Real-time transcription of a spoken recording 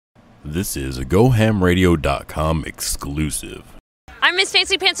This is a GoHamRadio.com exclusive. I'm Miss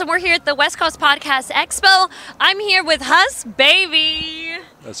Fancy Pants, and we're here at the West Coast Podcast Expo. I'm here with HussBaby.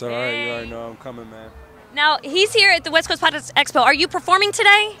 That's all right. You already know I'm coming, man. Now, he's here at the West Coast Podcast Expo. Are you performing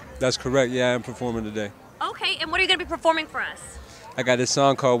today? That's correct. Yeah, I'm performing today. Okay, and what are you going to be performing for us? I got this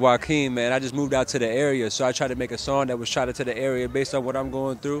song called Joaquin, man. I just moved out to the area, so I tried to make a song that was shot to the area based on what I'm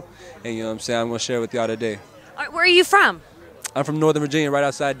going through. And you know what I'm saying? I'm going to share it with y'all today. All right, where are you from? I'm from Northern Virginia, right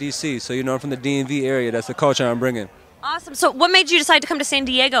outside D.C., so you know I'm from the DMV area. That's the culture I'm bringing. Awesome. So what made you decide to come to San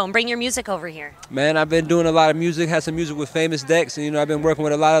Diego and bring your music over here? Man, I've been doing a lot of music, had some music with Famous Dex, and you know I've been working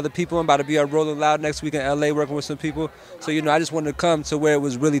with a lot of other people. I'm about to be at Rolling Loud next week in L.A. working with some people. So you know I just wanted to come to where it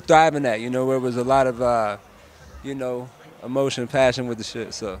was really thriving at, you know, where it was a lot of, you know, emotion, passion with the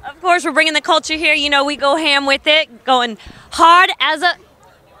shit. So of course, we're bringing the culture here. You know, we go ham with it, going hard as a...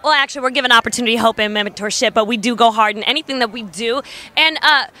 Well, actually, we're given opportunity, hope, and mentorship, but we do go hard in anything that we do. And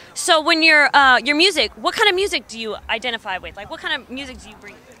so when your music, what kind of music do you identify with? Like, what kind of music do you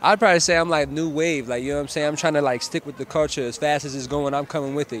bring? I'd probably say I'm like new wave, like, you know what I'm saying? I'm trying to like stick with the culture as fast as it's going. I'm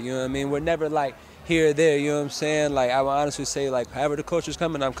coming with it, you know what I mean? We're never like here or there, you know what I'm saying? Like, I would honestly say, like, however the culture's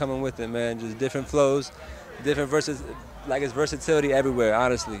coming, I'm coming with it, man. Just different flows, different verses, like it's versatility everywhere,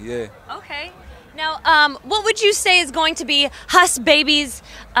 honestly, yeah. Okay. Now, what would you say is going to be HussBaby's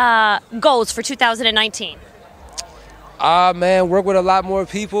goals for 2019? Man, work with a lot more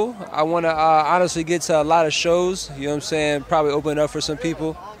people. I want to honestly get to a lot of shows, you know what I'm saying? Probably open up for some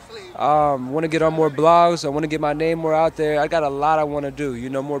people. Want to get on more blogs. I want to get my name more out there. I got a lot I want to do, you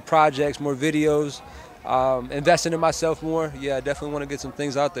know, more projects, more videos. Investing in myself more. Yeah, I definitely want to get some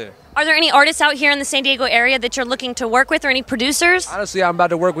things out there. Are there any artists out here in the San Diego area that you're looking to work with, or any producers? Honestly, I'm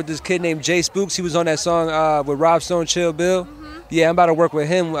about to work with this kid named Jay Spooks. He was on that song with Rob Stone, Chill Bill. Yeah, I'm about to work with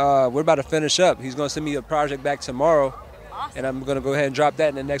him. We're about to finish up. He's going to send me a project back tomorrow. Awesome. And I'm going to go ahead and drop that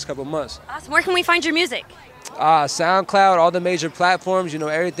in the next couple months. Awesome. Where can we find your music? SoundCloud, all the major platforms, you know,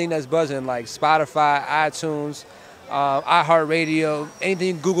 everything that's buzzing, like Spotify, iTunes, iHeartRadio,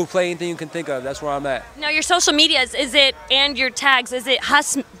 anything, Google Play, anything you can think of. That's where I'm at. Now, your social medias, is it, and your tags, is it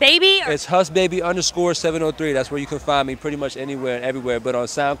HussBaby? It's HussBaby_703. That's where you can find me pretty much anywhere and everywhere. But on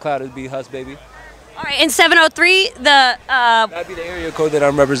SoundCloud, it'd be HussBaby. All right, and 703, that'd be the area code that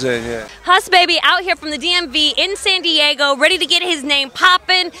I'm representing, yeah. HussBaby out here from the DMV in San Diego, ready to get his name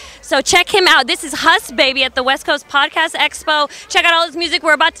popping. So check him out. This is HussBaby at the West Coast Podcast Expo. Check out all his music.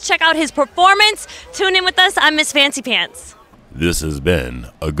 We're about to check out his performance. Tune in with us. I'm Miss Fancy Pants. This has been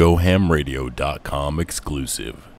a GoHamRadio.com exclusive.